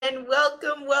and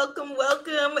welcome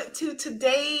to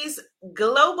today's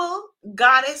Global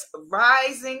Goddess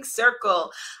Rising Circle.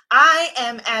 I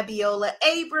am Abiola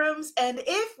Abrams, and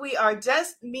if we are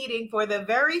just meeting for the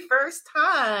very first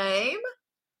time,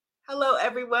 hello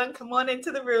everyone, come on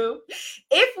into the room.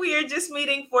 If we are just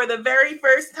meeting for the very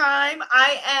first time,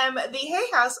 I am the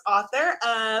Hay House author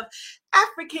of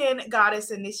African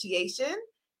Goddess Initiation,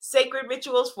 Sacred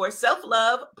Rituals for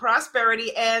Self-Love,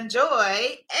 Prosperity, and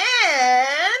Joy.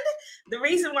 And the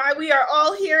reason why we are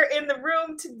all here in the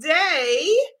room today,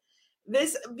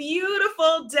 this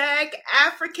beautiful deck,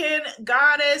 African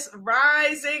Goddess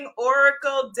Rising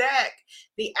Oracle deck,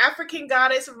 the African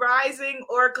Goddess Rising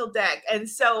Oracle deck. And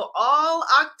so all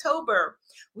October,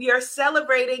 we are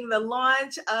celebrating the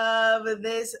launch of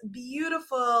this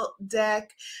beautiful deck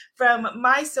from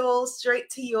my soul straight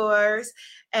to yours.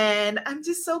 And I'm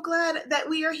just so glad that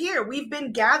we are here. We've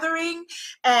been gathering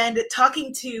and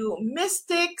talking to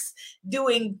mystics,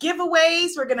 doing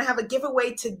giveaways. We're going to have a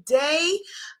giveaway today.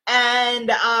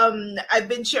 And I've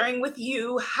been sharing with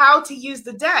you how to use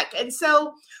the deck. And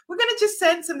so we're going to just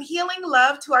send some healing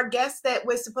love to our guest that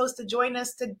was supposed to join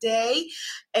us today,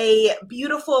 a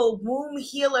beautiful womb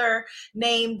healer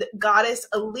named Goddess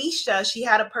Alicia. She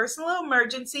had a personal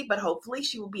emergency, but hopefully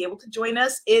she will be able to join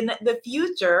us in the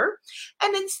future.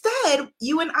 And instead,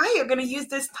 you and I are going to use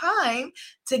this time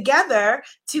together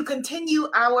to continue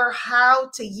our how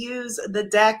to use the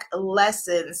deck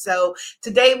lesson. So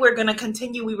today we're going to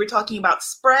continue. We were talking about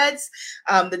spreads,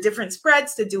 the different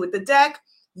spreads to do with the deck.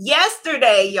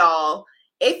 Yesterday, y'all,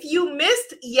 if you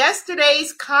missed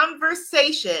yesterday's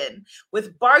conversation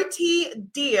with Barty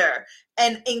Deer,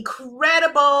 an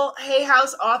incredible Hay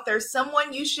House author,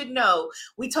 someone you should know,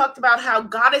 we talked about how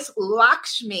Goddess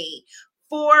Lakshmi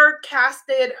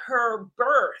forecasted her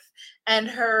birth and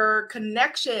her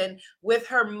connection with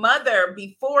her mother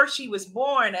before she was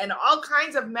born and all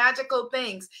kinds of magical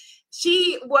things.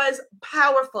 She was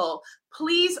powerful.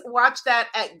 Please watch that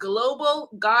at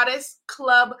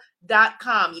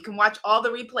globalgoddessclub.com. You can watch all the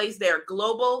replays there,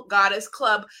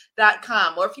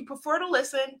 globalgoddessclub.com. Or if you prefer to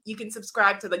listen, you can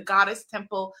subscribe to the Goddess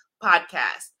Temple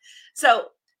podcast. So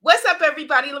what's up,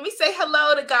 everybody? Let me say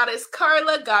hello to Goddess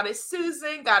Carla, Goddess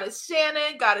Susan, Goddess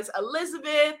Shannon, Goddess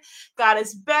Elizabeth,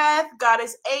 Goddess Beth,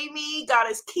 Goddess Amy,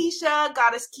 Goddess Keisha,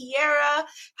 Goddess Kiera.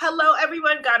 Hello,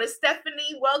 everyone. Goddess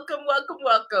Stephanie. Welcome.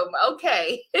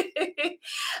 Okay.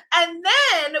 And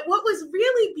then what was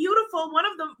really beautiful, one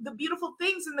of the beautiful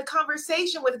things in the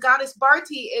conversation with Goddess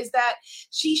Barty is that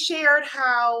she shared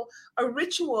how a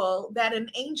ritual that an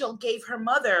angel gave her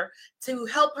mother to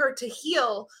help her to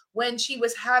heal when she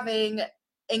was having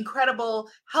incredible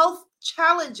health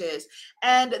challenges.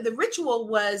 And the ritual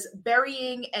was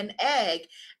burying an egg.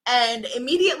 And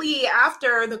immediately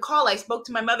after the call, I spoke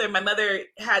to my mother. My mother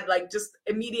had just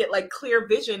immediate clear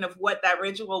vision of what that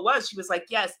ritual was. She was like,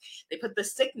 yes, they put the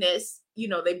sickness,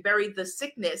 they buried the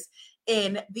sickness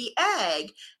in the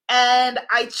egg. And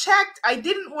I checked. I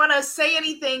didn't want to say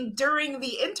anything during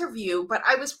the interview, but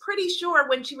I was pretty sure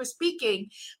when she was speaking,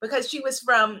 because she was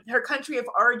from, her country of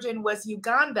origin was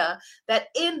Uganda, that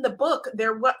in the book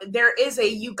there is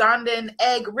a Ugandan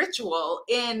egg ritual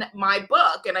in my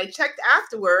book. And I checked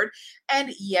afterward,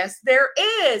 and yes, there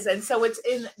is. And so it's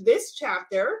in this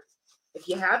chapter. If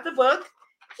you have the book,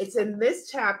 it's in this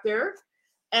chapter.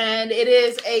 And it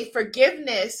is a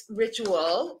forgiveness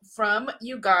ritual from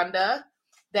Uganda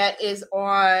that is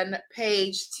on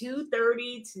page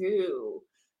 232.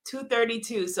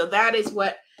 232. So that is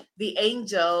what the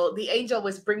angel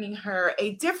was bringing her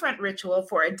a different ritual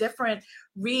for a different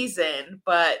reason,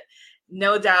 but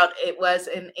no doubt it was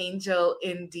an angel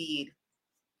indeed.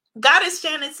 Goddess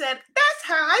Shannon said, that's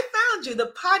how I found you,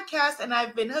 the podcast, and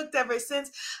I've been hooked ever since.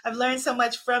 I've learned so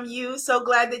much from you. So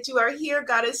glad that you are here,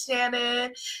 Goddess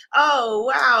Shannon.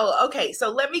 Oh, wow. Okay, so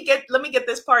let me get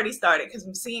this party started because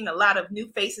I'm seeing a lot of new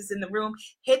faces in the room.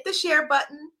 Hit the share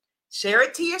button, share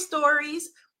it to your stories,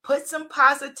 put some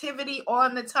positivity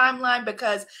on the timeline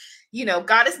because,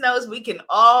 Goddess knows we can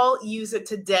all use it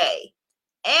today.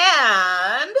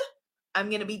 And I'm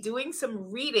going to be doing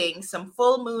some reading, some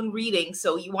full moon reading.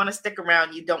 So you want to stick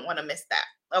around. You don't want to miss that.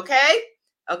 Okay?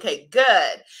 Okay,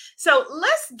 good. So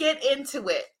let's get into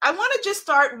it. I want to just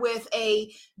start with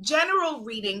a general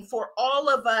reading for all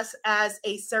of us as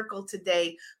a circle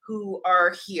today who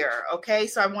are here. Okay,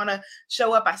 so I want to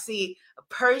show up. I see a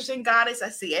Persian goddess. I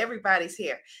see everybody's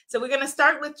here. So we're going to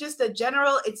start with just a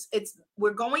general.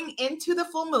 We're going into the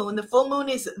full moon. The full moon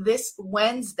is this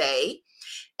Wednesday.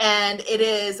 And it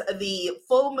is the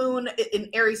full moon in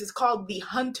Aries. It's called the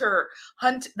hunter's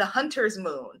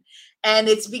moon. And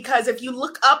it's because if you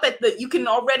look up at you can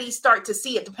already start to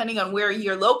see it depending on where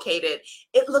you're located.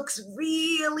 It looks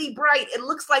really bright. It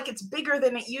looks like it's bigger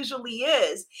than it usually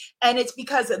is. And it's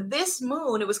because of this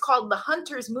moon. It was called the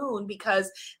hunter's moon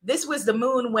because this was the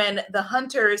moon when the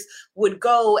hunters would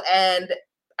go and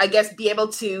I guess be able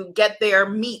to get their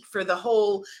meat for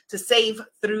to save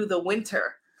through the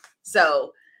winter.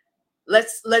 So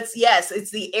let's yes, it's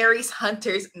the Aries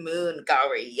hunter's moon,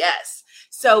 Gauri. Yes.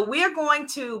 So we're going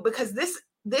to, because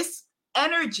this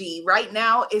energy right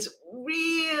now is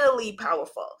really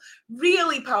powerful,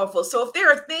 really powerful. So if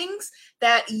there are things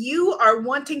that you are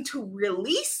wanting to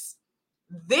release,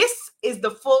 this is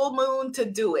the full moon to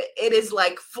do it. It is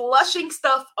like flushing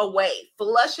stuff away,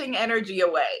 flushing energy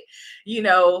away,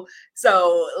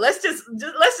 so let's just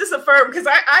affirm, because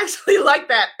I actually like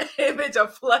that image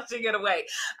of flushing it away.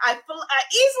 I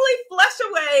easily flush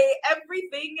away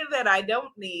everything that I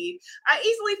don't need. I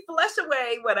easily flush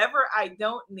away whatever I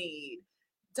don't need.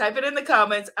 Type it in the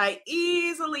comments. I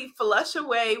easily flush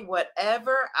away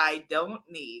whatever I don't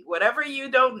need. Whatever you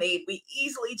don't need, we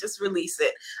easily just release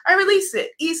it. I release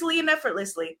it easily and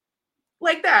effortlessly.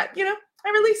 Like that, I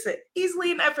release it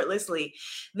easily and effortlessly.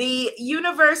 The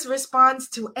universe responds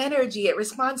to energy. It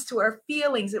responds to our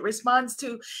feelings. It responds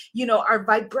to, our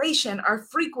vibration, our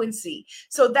frequency.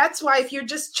 So that's why if you're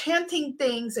just chanting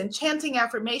things and chanting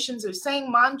affirmations or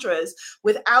saying mantras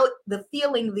without the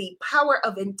feeling, the power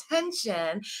of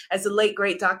intention, as the late,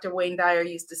 great Dr. Wayne Dyer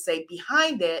used to say,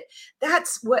 behind it,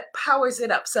 that's what powers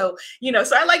it up. So,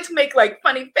 so I like to make like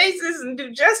funny faces and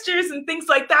do gestures and things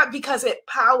like that because it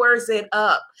powers it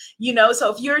up.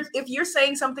 So if you're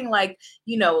saying something like,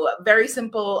 very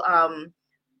simple,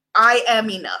 I am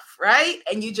enough, right?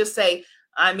 And you just say,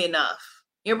 I'm enough.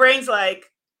 Your brain's like,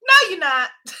 no, you're not.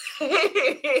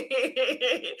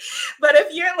 But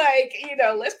if you're like,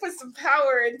 let's put some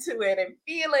power into it and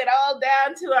feel it all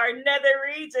down to our nether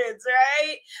regions,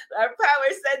 right? Our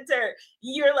power center.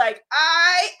 You're like,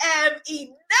 I am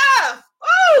enough.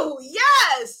 Oh,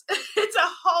 yes. It's a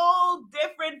whole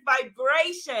different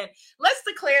vibration. Let's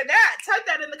declare that. Type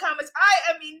that in the comments.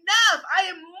 I am enough. I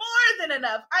am more than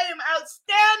enough. I am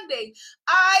outstanding.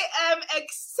 I am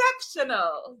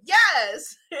exceptional.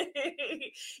 Yes.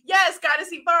 Yes, Goddess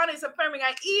Yvonne is affirming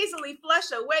I easily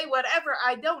flush away whatever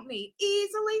I don't need.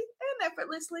 Easily and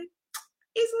effortlessly.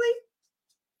 Easily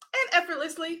and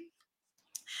effortlessly.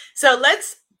 So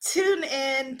let's tune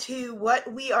in to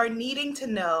what we are needing to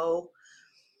know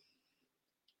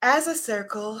as a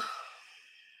circle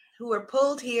who are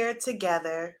pulled here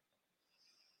together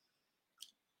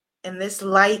in this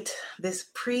light, this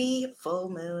pre-full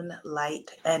moon light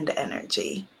and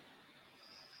energy.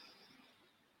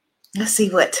 Let's see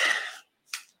what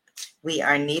we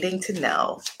are needing to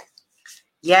know.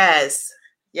 Yes,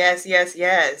 yes, yes,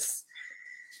 yes.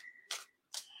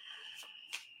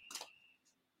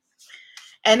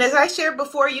 And as I shared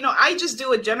before, I just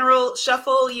do a general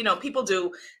shuffle. People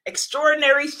do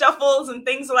extraordinary shuffles and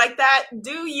things like that.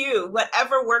 Do you,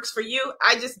 whatever works for you.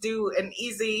 I just do an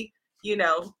easy,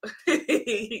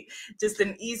 just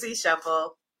an easy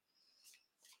shuffle.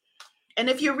 And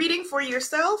if you're reading for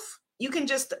yourself, you can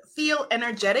just feel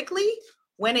energetically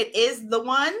when it is the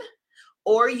one,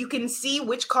 or you can see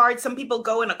which card. Some people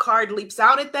go and a card leaps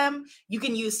out at them. You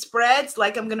can use spreads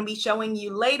like I'm going to be showing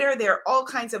you later. There are all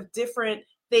kinds of different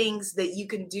things that you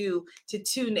can do to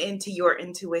tune into your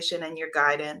intuition and your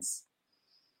guidance.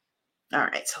 All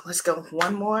right, so let's go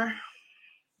one more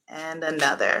and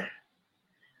another.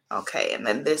 Okay, and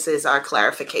then this is our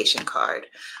clarification card.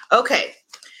 Okay,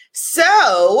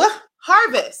 so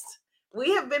harvest.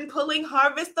 We have been pulling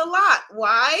harvest a lot.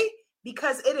 Why?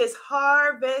 Because it is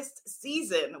harvest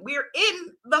season. We're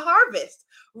in the harvest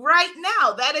right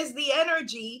now. That is the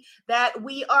energy that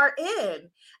we are in.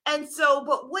 And so,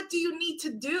 but what do you need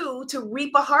to do to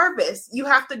reap a harvest? You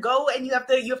have to go and you have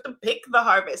to pick the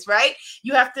harvest, right?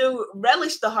 You have to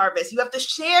relish the harvest. You have to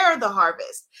share the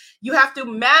harvest. You have to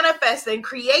manifest and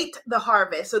create the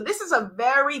harvest. So this is a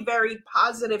very, very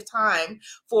positive time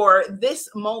for this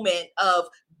moment of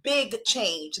big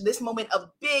change, this moment of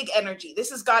big energy.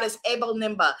 This is Goddess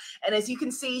Abiola. And as you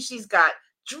can see, she's got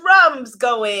drums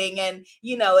going and,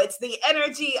 it's the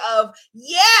energy of,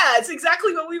 yeah, it's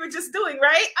exactly what we were just doing,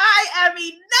 right? I am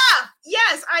enough.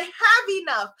 Yes, I have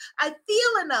enough. I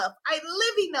feel enough. I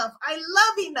live enough. I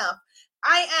love enough.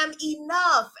 I am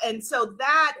enough. And so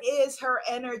that is her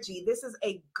energy. This is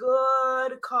a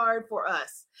good card for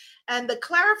us. And the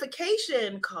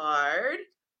clarification card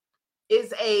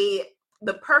is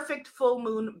the perfect full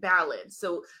moon balance.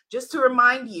 So just to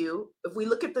remind you, if we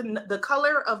look at the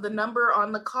color of the number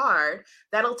on the card,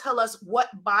 that'll tell us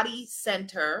what body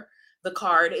center the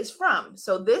card is from.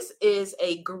 So this is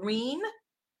a green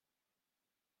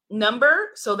number.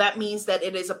 So that means that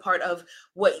it is a part of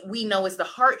what we know as the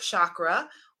heart chakra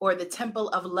or the temple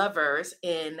of lovers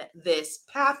in this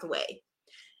pathway.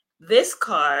 This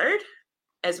card,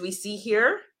 as we see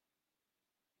here,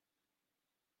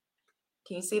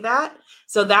 can you see that?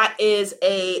 So that is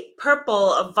a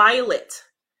violet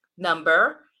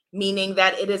number, meaning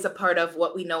that it is a part of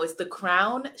what we know as the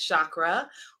crown chakra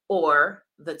or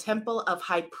the temple of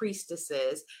high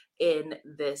priestesses in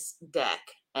this deck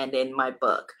and in my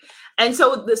book. And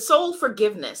so the soul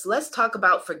forgiveness, let's talk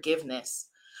about forgiveness.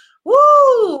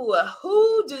 Woo!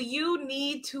 Who do you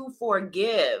need to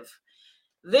forgive?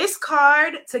 This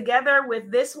card, together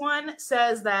with this one,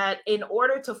 says that in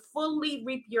order to fully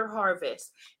reap your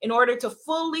harvest, in order to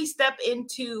fully step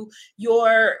into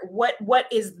your what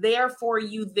is there for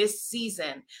you this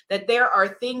season, that there are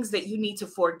things that you need to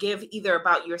forgive, either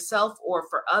about yourself or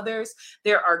for others.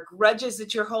 There are grudges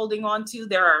that you're holding on to.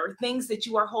 There are things that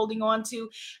you are holding on to.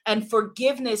 And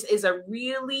forgiveness is a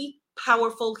really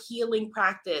powerful healing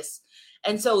practice.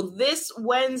 And so this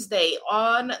Wednesday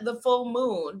on the full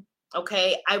moon,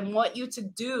 okay, I want you to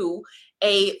do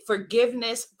a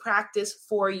forgiveness practice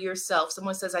for yourself.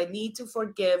 Someone says, I need to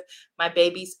forgive my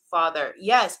baby's father.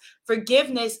 Yes,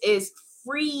 forgiveness is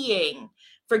freeing.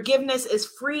 Forgiveness is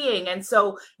freeing. And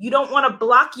so you don't want to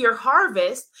block your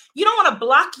harvest. You don't want to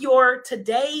block your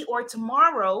today or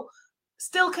tomorrow,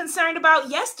 still concerned about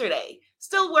yesterday,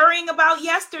 still worrying about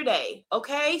yesterday.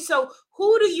 Okay, so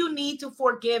who do you need to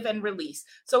forgive and release?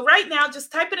 So right now,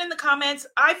 just type it in the comments.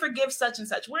 I forgive such and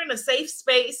such. We're in a safe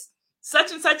space.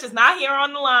 Such and such is not here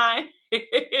on the line.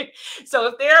 So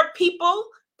if there are people,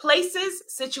 places,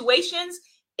 situations,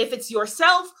 if it's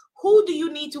yourself, who do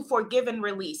you need to forgive and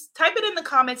release? Type it in the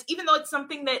comments, even though it's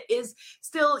something that is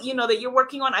still, that you're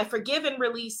working on. I forgive and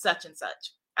release such and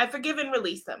such. I forgive and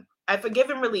release them. I forgive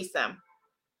and release them.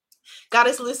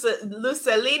 Goddess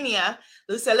Lucelinia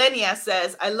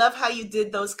says, I love how you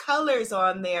did those colors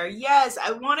on there. Yes,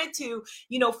 I wanted to,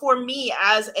 for me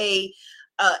as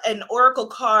an oracle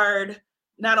card,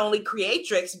 not only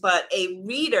creatrix, but a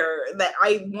reader, that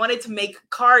I wanted to make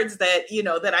cards that,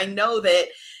 that I know that,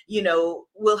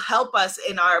 will help us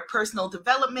in our personal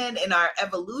development, in our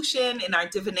evolution, in our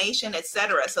divination,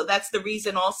 etc. So that's the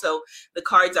reason also the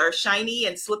cards are shiny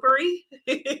and slippery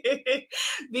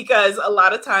because a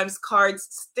lot of times cards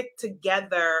stick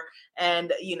together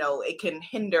and, it can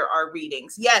hinder our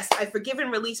readings. Yes, I forgive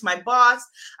and release my boss.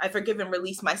 I forgive and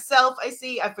release myself.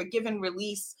 I forgive and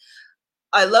release.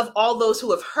 I love all those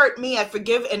who have hurt me. I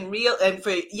forgive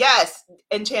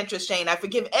Enchantress Shane, I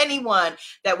forgive anyone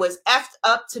that was effed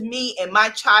up to me in my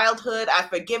childhood. I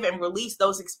forgive and release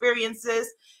those experiences.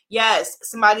 Yes,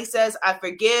 somebody says, I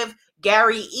forgive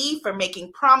Gary E. for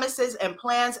making promises and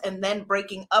plans and then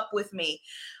breaking up with me.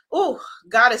 Oh,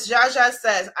 Goddess Jaja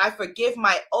says, I forgive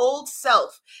my old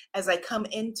self as I come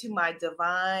into my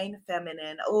divine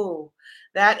feminine. Oh,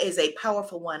 that is a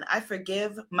powerful one. I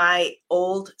forgive my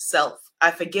old self.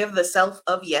 I forgive the self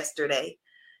of yesterday.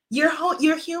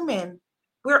 You're human.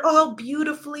 We're all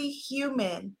beautifully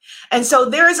human. And so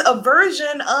there is a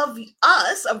version of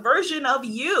us, a version of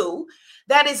you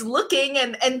that is looking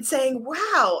and saying,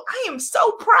 wow, I am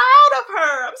so proud of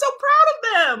her. I'm so proud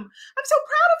of them. I'm so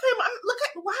proud of him.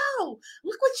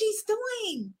 Look what she's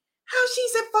doing, how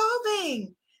she's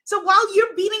evolving. So while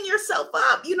you're beating yourself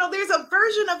up, there's a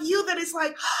version of you that is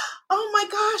like, oh my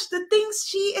gosh, the things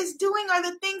she is doing are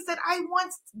the things that I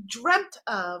once dreamt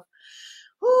of.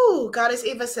 Ooh, Goddess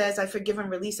Eva says, I forgive and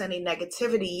release any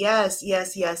negativity. Yes,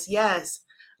 yes, yes, yes.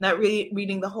 Not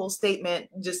reading the whole statement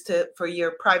just for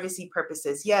your privacy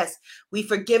purposes. Yes, we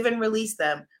forgive and release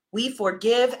them. We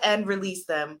forgive and release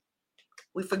them.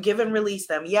 We forgive and release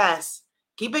them. Yes,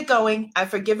 keep it going. I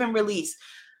forgive and release.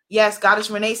 Yes, Goddess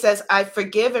Renee says, I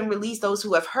forgive and release those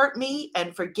who have hurt me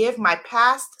and forgive my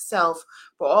past self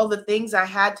for all the things I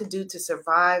had to do to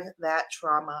survive that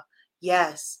trauma.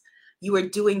 Yes. You were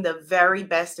doing the very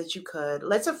best that you could.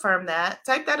 Let's affirm that.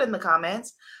 Type that in the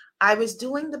comments. I was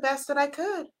doing the best that I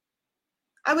could.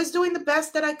 I was doing the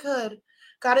best that I could.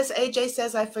 Goddess AJ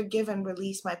says, I forgive and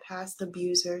release my past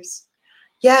abusers.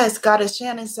 Yes, Goddess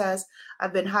Shannon says,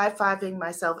 I've been high-fiving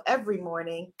myself every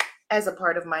morning as a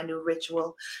part of my new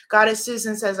ritual. Goddess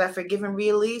Susan says, I forgive and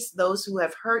release those who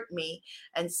have hurt me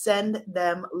and send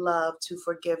them love to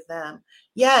forgive them.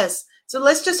 Yes. So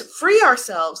let's just free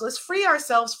ourselves. Let's free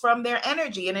ourselves from their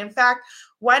energy. And in fact,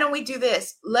 why don't we do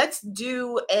this? Let's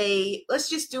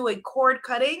just do a cord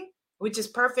cutting, which is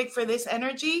perfect for this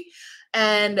energy.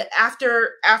 And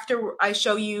after I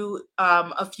show you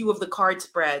a few of the card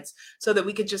spreads so that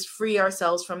we could just free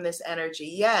ourselves from this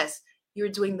energy. Yes. You were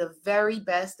doing the very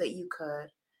best that you could.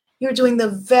 You were doing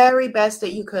the very best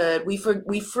that you could.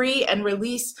 We free and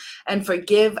release and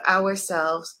forgive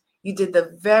ourselves. You did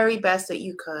the very best that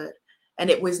you could. And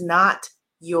it was not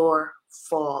your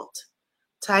fault.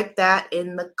 Type that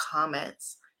in the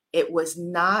comments. It was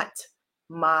not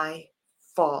my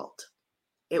fault.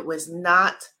 It was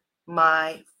not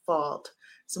my fault.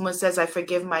 Someone says, I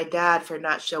forgive my dad for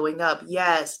not showing up.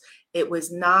 Yes, it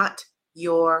was not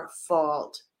your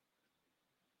fault.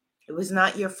 It was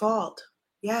not your fault.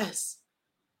 Yes.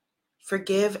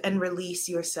 Forgive and release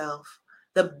yourself.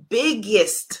 The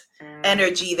biggest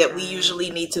energy that we usually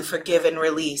need to forgive and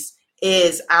release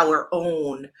is our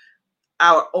own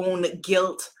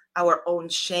guilt, our own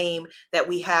shame that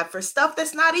we have for stuff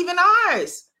that's not even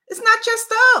ours. It's not your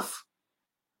stuff.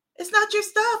 It's not your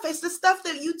stuff. It's the stuff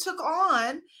that you took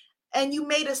on and you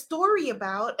made a story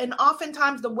about. And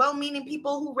oftentimes the well-meaning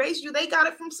people who raised you, they got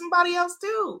it from somebody else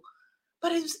too.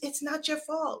 But it's not your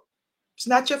fault. It's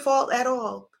not your fault at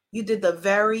all. You did the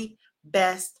very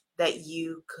best that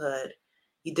you could.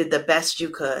 You did the best you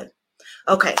could.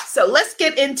 Okay, so let's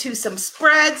get into some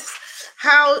spreads.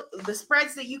 How the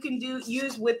spreads that you can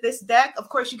use with this deck. Of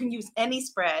course, you can use any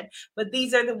spread, but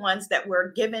these are the ones that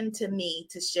were given to me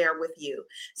to share with you.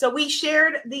 So we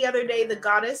shared the other day the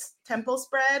Goddess Temple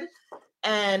spread,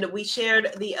 and we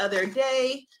shared the other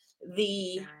day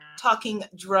the Talking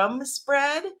Drum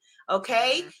spread.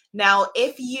 Okay, now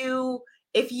if you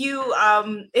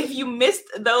missed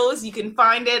those, you can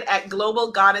find it at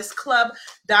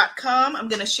globalgoddessclub.com. I'm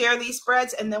going to share these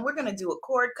spreads, and then we're going to do a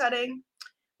cord cutting.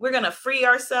 We're going to free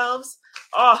ourselves.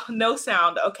 Oh, no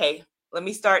sound. Okay, let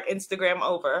me start Instagram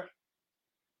over.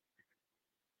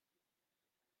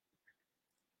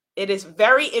 It is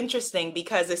very interesting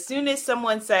because as soon as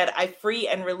someone said, I free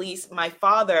and release my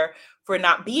father for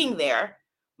not being there,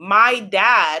 my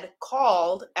dad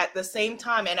called at the same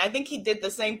time. And I think he did the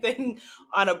same thing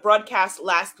on a broadcast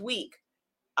last week.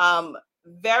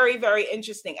 Very, very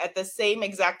interesting at the same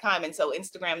exact time. And so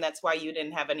Instagram, that's why you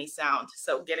didn't have any sound.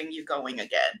 So getting you going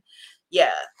again.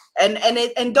 Yeah.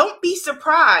 And don't be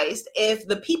surprised if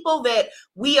the people that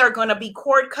we are going to be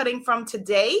cord cutting from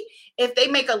today, if they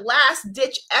make a last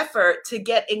ditch effort to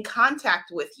get in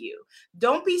contact with you.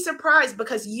 Don't be surprised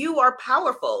because you are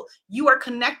powerful. You are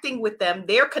connecting with them.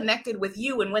 They're connected with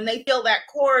you. And when they feel that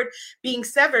cord being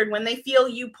severed, when they feel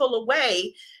you pull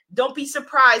away, don't be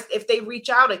surprised if they reach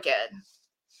out again.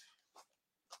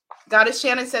 Goddess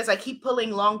Shannon says, I keep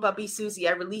pulling long Bubby Susie.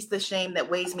 I release the shame that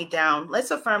weighs me down.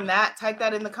 Let's affirm that. Type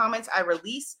that in the comments. I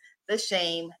release the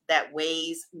shame that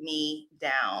weighs me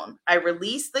down. I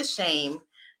release the shame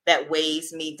that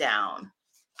weighs me down.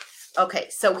 Okay,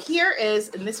 so here is,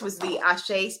 and this was the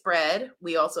Ashe spread.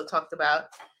 We also talked about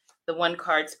the one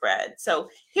card spread. So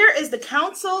here is the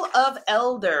Council of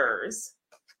Elders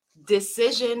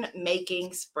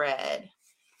decision-making spread.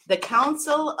 The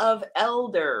Council of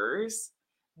Elders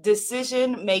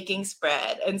decision-making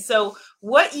spread. And so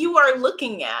what you are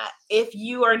looking at, if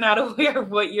you are not aware of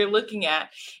what you're looking at,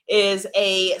 is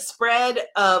a spread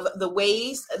of the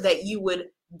ways that you would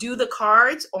do the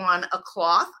cards on a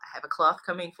cloth. I have a cloth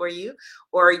coming for you,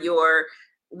 or your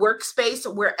workspace,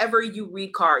 wherever you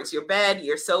read cards, your bed,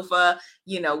 your sofa,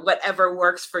 whatever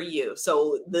works for you.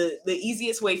 So the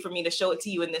easiest way for me to show it to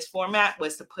you in this format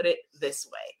was to put it this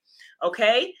way.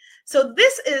 Okay, so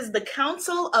this is the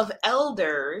Council of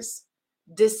Elders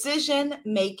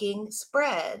decision-making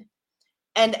spread.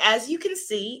 And as you can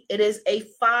see, it is a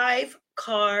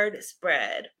 5-card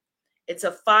spread. It's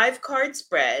a 5-card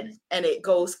spread, and it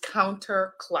goes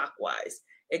counterclockwise.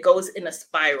 It goes in a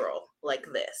spiral like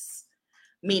this,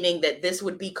 meaning that this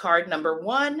would be card number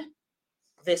 1.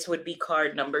 This would be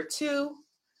card number 2.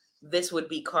 This would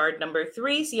be card number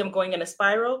 3. See, I'm going in a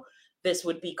spiral. This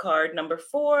would be card number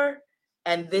 4.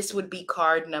 And this would be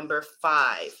card number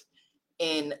 5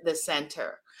 in the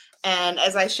center. And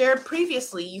as I shared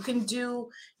previously, you can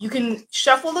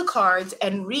shuffle the cards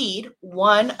and read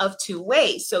one of 2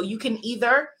 ways. So you can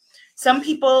either, some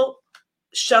people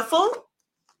shuffle,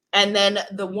 and then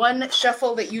the one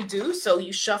shuffle that you do, so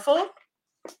you shuffle,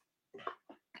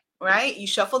 right? You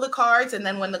shuffle the cards, and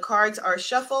then when the cards are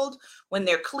shuffled, when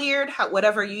they're cleared,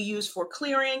 whatever you use for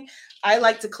clearing, I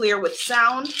like to clear with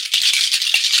sound.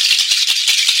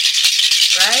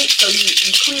 Right? So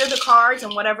you clear the cards,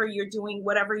 and whatever you're doing,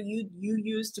 whatever you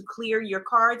use to clear your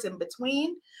cards in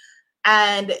between.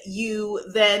 And you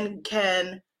then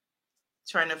can,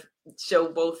 trying to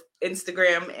show both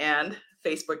Instagram and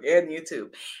Facebook and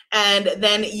YouTube. And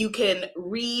then you can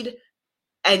read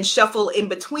and shuffle in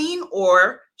between,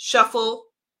 or shuffle.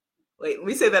 Wait, let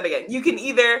me say that again. You can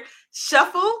either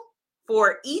shuffle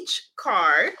for each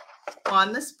card,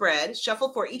 on the spread,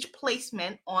 shuffle for each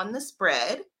placement on the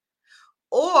spread,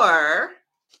 or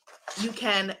you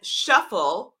can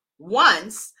shuffle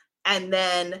once and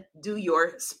then do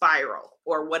your spiral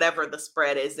or whatever the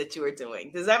spread is that you are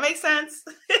doing. Does that make sense?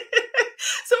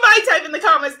 Somebody type in the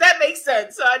comments, that makes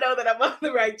sense, so I know that I'm on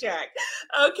the right track.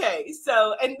 Okay,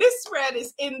 so, and this spread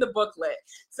is in the booklet.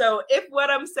 So if what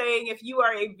I'm saying, if you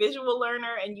are a visual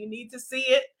learner and you need to see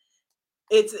it,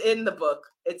 it's in the book.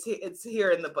 It's here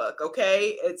in the book,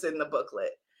 okay? It's in the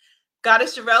booklet.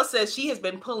 Goddess Sherelle says she has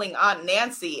been pulling Aunt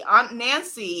Nancy. Aunt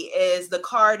Nancy is the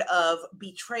card of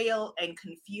betrayal and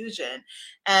confusion.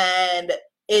 And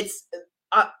it's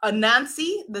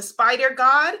Anansi, the spider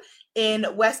god in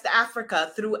West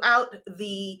Africa. Throughout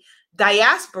the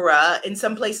diaspora, in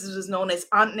some places was known as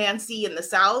Aunt Nancy in the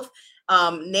South.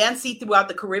 Nancy throughout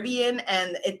the Caribbean,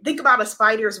 and think about a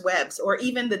spider's webs, or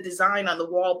even the design on the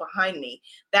wall behind me,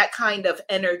 that kind of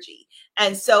energy.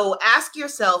 And so ask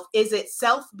yourself, is it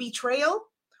self-betrayal,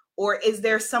 or is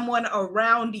there someone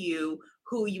around you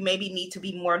who you maybe need to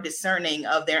be more discerning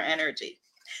of their energy?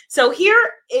 So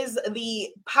here is the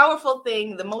powerful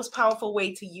thing, the most powerful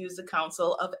way to use the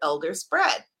Council of Elders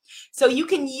spread. So you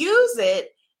can use it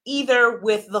either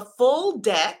with the full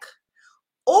deck,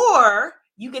 or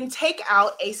you can take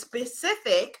out a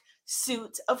specific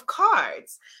suit of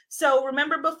cards. So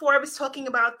remember before I was talking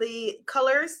about the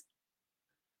colors?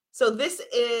 So this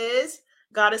is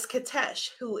Goddess Katesh,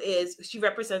 she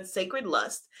represents sacred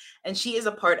lust, and she is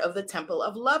a part of the Temple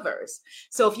of Lovers.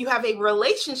 So if you have a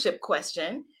relationship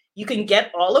question, you can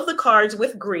get all of the cards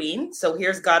with green. So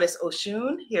here's Goddess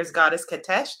Oshun, here's Goddess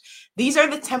Katesh. These are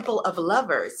the Temple of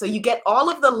Lovers. So you get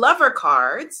all of the lover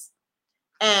cards,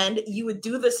 and you would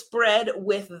do the spread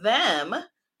with them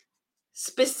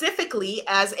specifically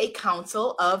as a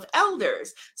council of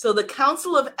elders. So the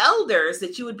council of elders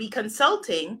that you would be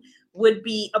consulting would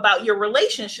be about your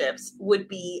relationships, would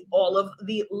be all of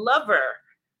the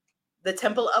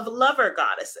Temple of Lover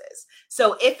goddesses.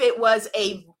 So if it was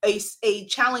a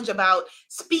challenge about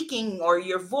speaking or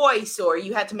your voice, or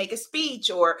you had to make a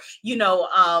speech, or, you're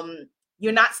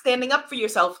not standing up for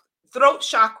yourself, throat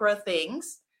chakra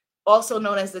things, also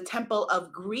known as the Temple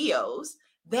of Griots,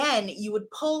 then you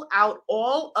would pull out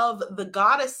all of the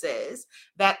goddesses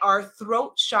that are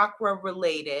throat chakra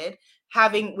related,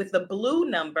 having with the blue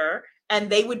number, and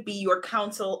they would be your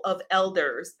council of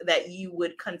elders that you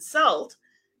would consult.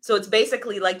 So it's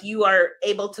basically like you are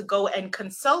able to go and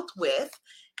consult with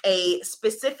a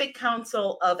specific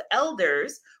council of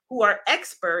elders who are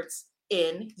experts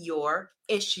in your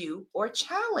issue or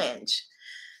challenge.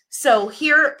 So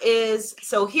here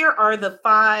are the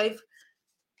 5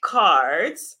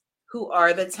 cards who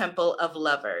are the Temple of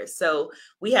Lovers. So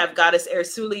we have Goddess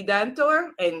Ersuli Dantor,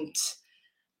 and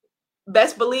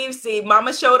best believe, see,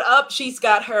 Mama showed up. She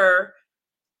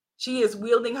is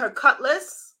wielding her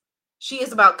cutlass. She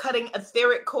is about cutting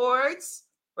etheric cords,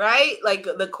 right? Like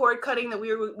the cord cutting that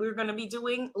we're going to be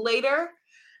doing later.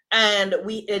 And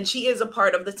she is a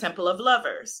part of the Temple of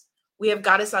Lovers. We have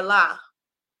Goddess Allah,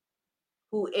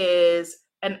 who is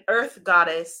an earth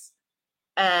goddess,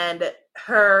 and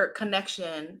her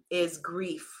connection is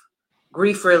grief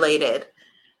related,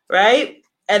 right?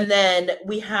 And then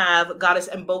we have Goddess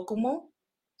Mbokumu,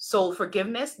 soul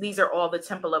forgiveness. These are all the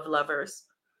Temple of Lovers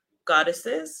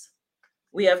goddesses.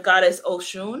 We have Goddess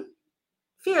Oshun,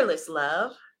 fearless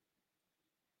love.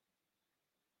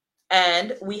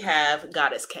 And we have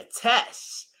Goddess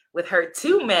Katesh with her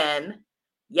 2 men.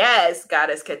 Yes,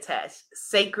 Goddess Katesh,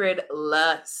 sacred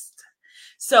lust.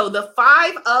 So the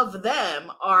 5 of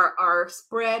them are our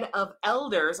spread of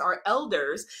elders, our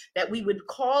elders that we would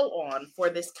call on for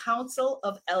this Council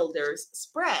of Elders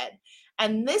spread.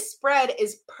 And this spread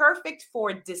is perfect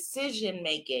for decision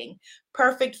making.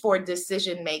 Perfect for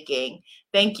decision making.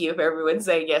 Thank you for everyone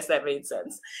saying yes, that made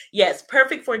sense. Yes,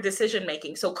 perfect for decision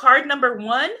making. So card number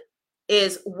 1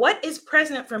 is what is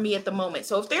present for me at the moment.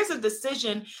 So if there's a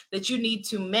decision that you need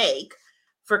to make,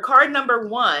 for card number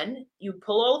 1, you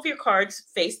pull all of your cards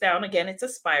face down. Again, it's a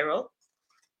spiral.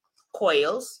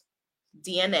 Coils,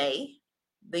 DNA,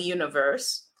 the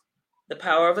universe, the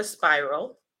power of a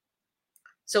spiral.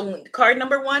 So card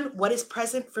number 1, what is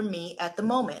present for me at the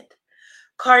moment?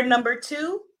 Card number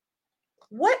 2,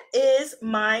 what is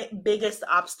my biggest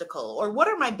obstacle, or what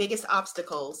are my biggest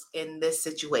obstacles in this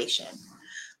situation?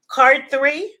 Card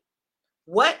 3,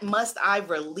 what must I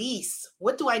release?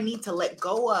 What do I need to let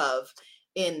go of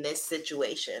in this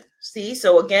situation? See,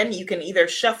 so again, you can either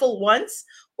shuffle once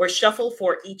or shuffle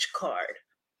for each card.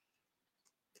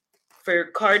 For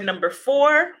card number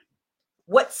 4,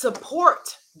 what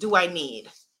support do I need?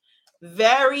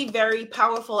 Very, very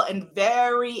powerful and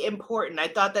very important. I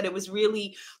thought that it was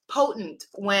really potent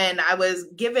when I was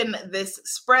given this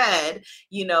spread,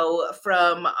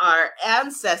 from our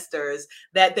ancestors,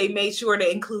 that they made sure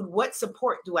to include what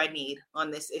support do I need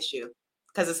on this issue,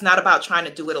 because it's not about trying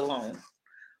to do it alone.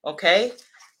 Okay.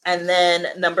 And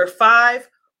then number 5,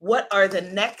 what are the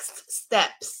next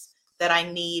steps that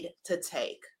I need to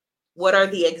take? What are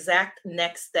the exact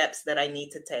next steps that I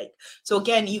need to take? So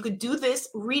again, you could do this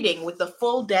reading with the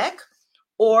full deck,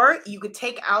 or you could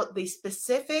take out the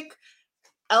specific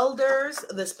elders,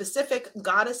 the specific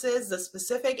goddesses, the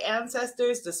specific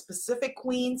ancestors, the specific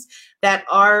queens that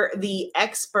are the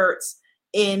experts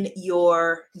in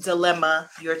your dilemma,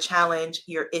 your challenge,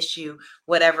 your issue,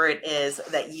 whatever it is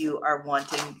that you are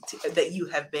that you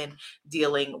have been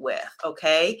dealing with.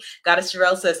 Okay. Goddess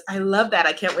Sherelle says, I love that.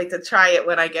 I can't wait to try it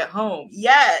when I get home.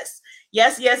 Yes,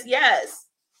 yes, yes, yes.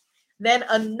 Then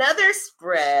another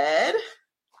spread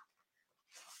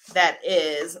that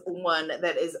is one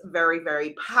that is very,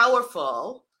 very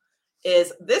powerful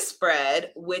is this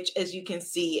spread, which, as you can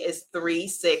see, is 3,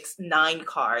 6, 9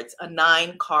 cards, a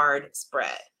 9-card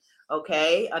spread.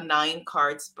 Okay, a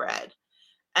 9-card spread.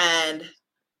 And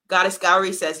Goddess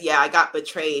Gowrie says, yeah, I got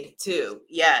betrayed too.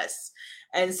 Yes.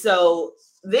 And so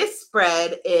this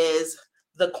spread is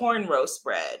the cornrow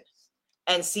spread.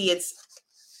 And see, it's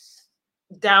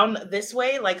down this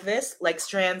way, like this, like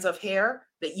strands of hair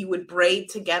that you would braid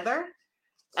together.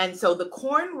 And so the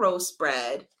cornrow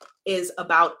spread is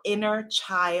about inner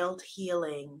child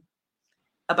healing,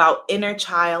 about inner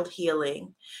child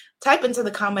healing. Type into the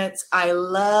comments, I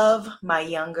love my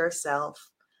younger self.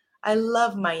 I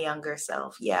love my younger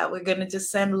self. Yeah, we're going to just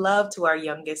send love to our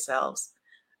youngest selves.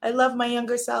 I love my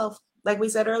younger self. Like we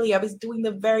said earlier, I was doing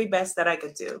the very best that I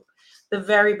could do. The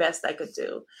very best I could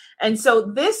do. And so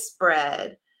this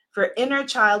spread for inner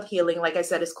child healing, like I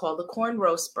said, is called the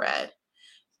cornrow spread.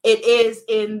 It is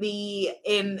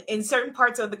in certain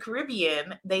parts of the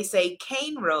Caribbean, they say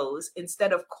cane rows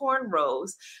instead of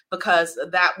cornrows, because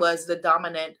that was the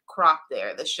dominant crop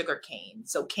there, the sugar cane.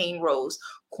 So cane rows,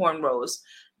 cornrows,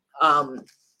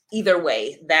 either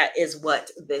way, that is what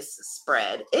this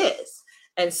spread is.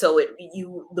 And so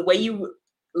the way you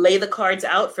lay the cards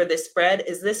out for this spread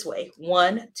is this way: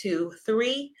 1, 2,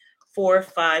 3, 4,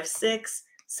 5, 6,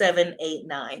 7, 8,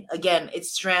 9. Again,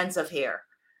 it's strands of hair.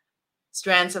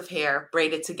 Strands of hair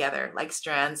braided together like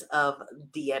strands of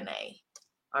DNA.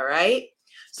 All right.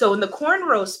 So in the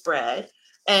cornrow spread,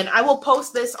 and I will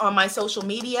post this on my social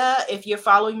media. If you're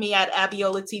following me at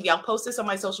Abiola TV, I'll post this on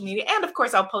my social media. And of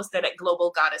course, I'll post it at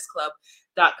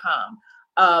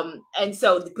globalgoddessclub.com. And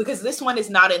so, because this one is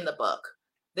not in the book.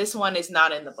 This one is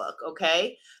not in the book.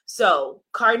 Okay. So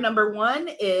card number 1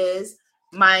 is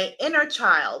my inner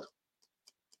child.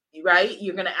 Right?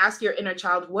 You're going to ask your inner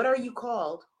child, what are you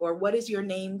called? Or what is your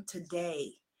name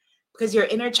today? Because your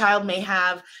inner child may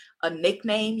have a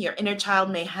nickname. Your inner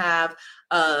child may have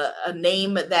a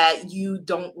name that you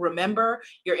don't remember.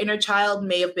 Your inner child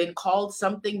may have been called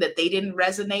something that they didn't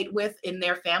resonate with in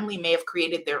their family, may have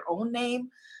created their own name.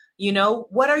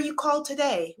 What are you called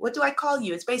today? What do I call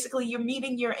you? It's basically you're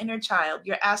meeting your inner child.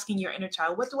 You're asking your inner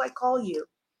child, what do I call you?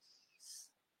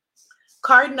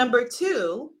 Card number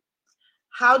 2.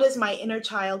 How does my inner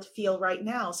child feel right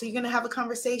now? So you're going to have a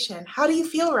conversation. How do you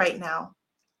feel right now?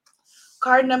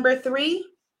 Card number 3,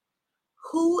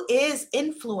 who is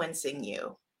influencing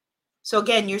you? So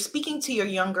again, you're speaking to your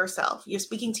younger self. You're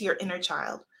speaking to your inner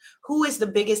child. Who is the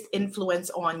biggest influence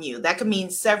on you? That could mean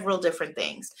several different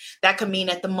things. That could mean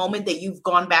at the moment that you've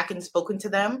gone back and spoken to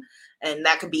them, and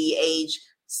that could be age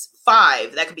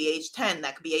 5, that could be age 10,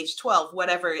 that could be age 12,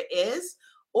 whatever it is.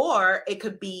 Or it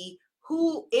could be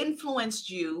who influenced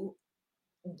you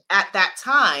at that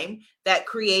time that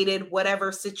created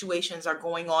whatever situations are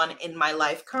going on in my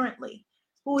life currently.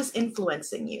 Who is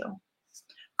influencing you?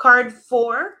 Card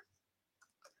 4,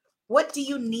 what do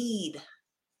you need?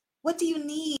 What do you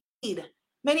need?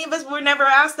 Many of us were never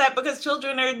asked that because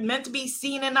children are meant to be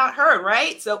seen and not heard,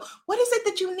 right? So what is it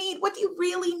that you need? What do you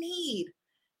really need?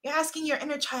 You're asking your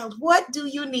inner child, what do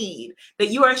you need? That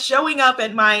you are showing up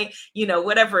at my,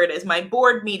 whatever it is, my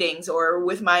board meetings, or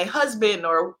with my husband,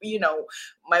 or,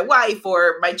 my wife,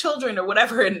 or my children, or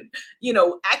whatever, and,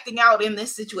 acting out in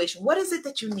this situation. What is it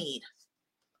that you need?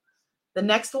 The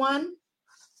next one,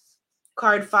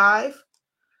 card 5,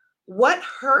 what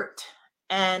hurt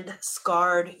and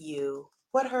scarred you?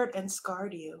 What hurt and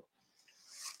scarred you?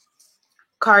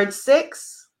 Card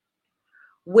 6,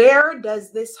 where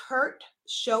does this hurt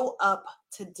show up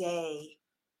today?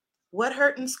 What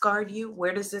hurt and scarred you?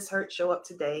 Where does this hurt show up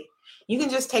today? You can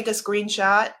just take a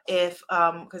screenshot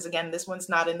because again, this one's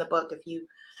not in the book. If you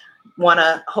want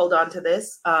to hold on to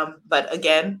this. But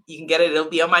again, you can get it. It'll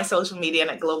be on my social media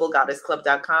and at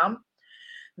globalgoddessclub.com.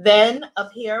 Then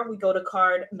up here, we go to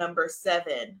card number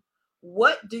 7.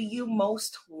 What do you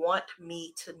most want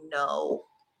me to know?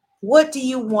 What do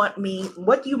you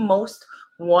most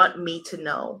want me to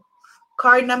know?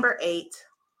 Card number 8.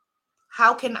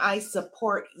 How can I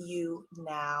support you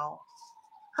now?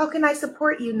 How can I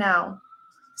support you now?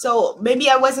 So maybe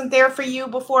I wasn't there for you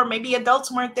before. Maybe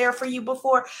adults weren't there for you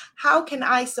before. How can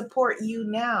I support you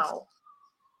now?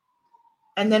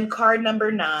 And then card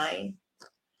number 9.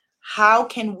 How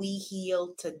can we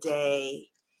heal today?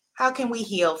 How can we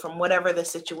heal from whatever the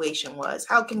situation was?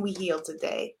 How can we heal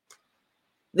today?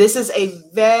 This is a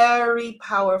very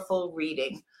powerful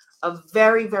reading, a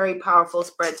very, very powerful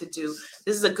spread to do.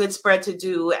 This is a good spread to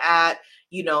do at,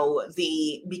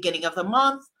 the beginning of the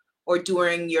month or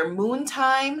during your moon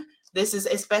time. This is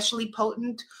especially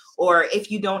potent. Or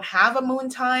if you don't have a moon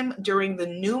time, during the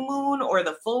new moon or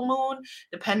the full moon,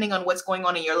 depending on what's going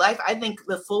on in your life. I think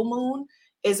the full moon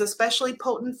is especially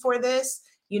potent for this,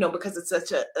 because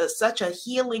it's such a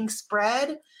healing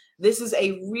spread. This is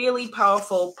a really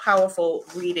powerful, powerful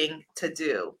reading to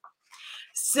do.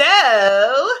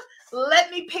 So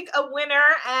let me pick a winner,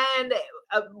 and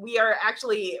we are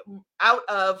actually out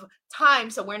of time,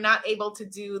 so we're not able to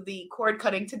do the cord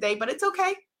cutting today, but it's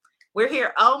okay. We're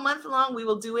here all month long. We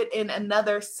will do it in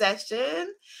another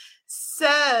session.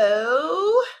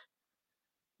 So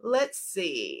let's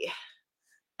see.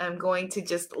 I'm going to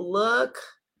just look.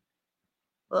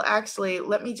 Well, actually,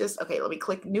 let me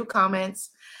click new comments.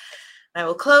 I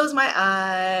will close my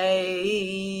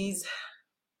eyes.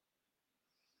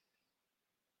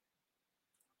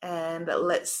 And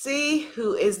let's see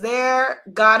who is there.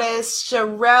 Goddess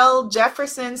Sherelle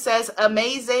Jefferson says,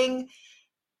 amazing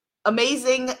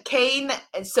Kane.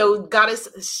 And so Goddess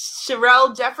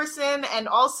Sherelle Jefferson, and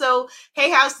also,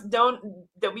 hey house, don't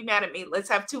be mad at me. Let's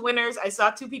have 2 winners. I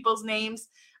saw 2 people's names.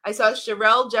 I saw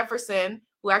Sherelle Jefferson,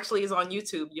 who actually is on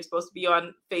YouTube. You're supposed to be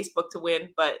on Facebook to win,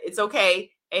 but it's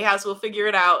okay. Hey house, we'll figure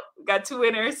it out. We got 2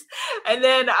 winners. And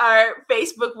then our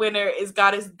Facebook winner is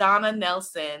Goddess Donna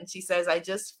Nelson. She says, I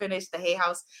just finished the Hay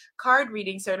House card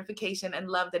reading certification and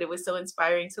loved it. It was so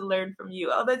inspiring to learn from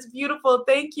you. Oh, that's beautiful.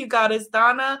 Thank you, Goddess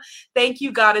Donna. Thank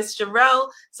you, Goddess Sherelle.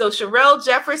 So Sherelle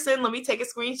Jefferson, let me take a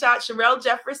screenshot. Sherelle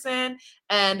Jefferson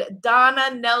and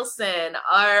Donna Nelson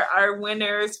are our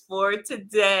winners for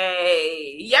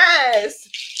today. Yes.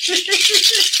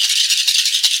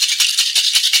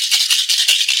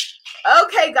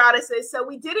 Okay, goddesses, so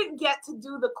we didn't get to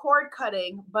do the cord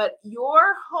cutting, but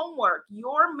your homework,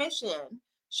 your mission,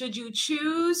 should you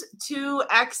choose to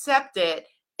accept it,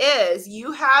 is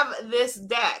you have this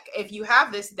deck. If you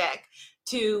have this deck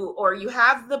or you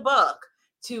have the book,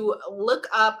 to look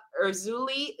up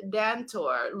Erzulie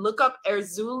Dantor. Look up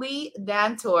Erzulie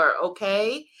Dantor,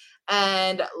 okay?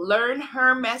 And learn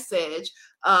her message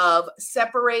of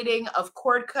separating, of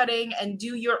cord cutting, and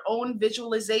do your own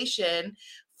visualization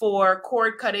for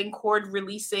cord cutting, cord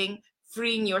releasing,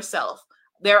 freeing yourself.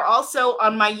 They're also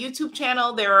on my YouTube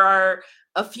channel. There are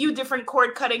a few different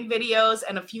cord cutting videos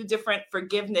and a few different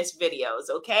forgiveness videos,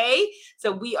 okay?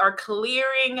 So we are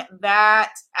clearing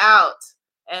that out.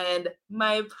 And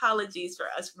my apologies for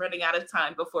us running out of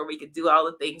time before we could do all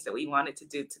the things that we wanted to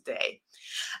do today.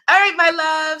 All right, my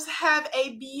loves, have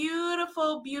a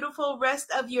beautiful, beautiful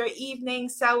rest of your evening.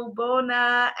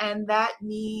 Sawubona, and that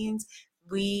means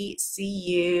we see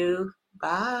you.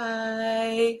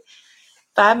 Bye.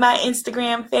 Bye, my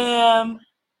Instagram fam.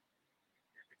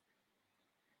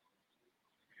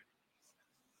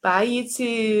 Bye,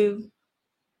 YouTube.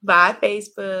 Bye,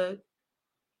 Facebook.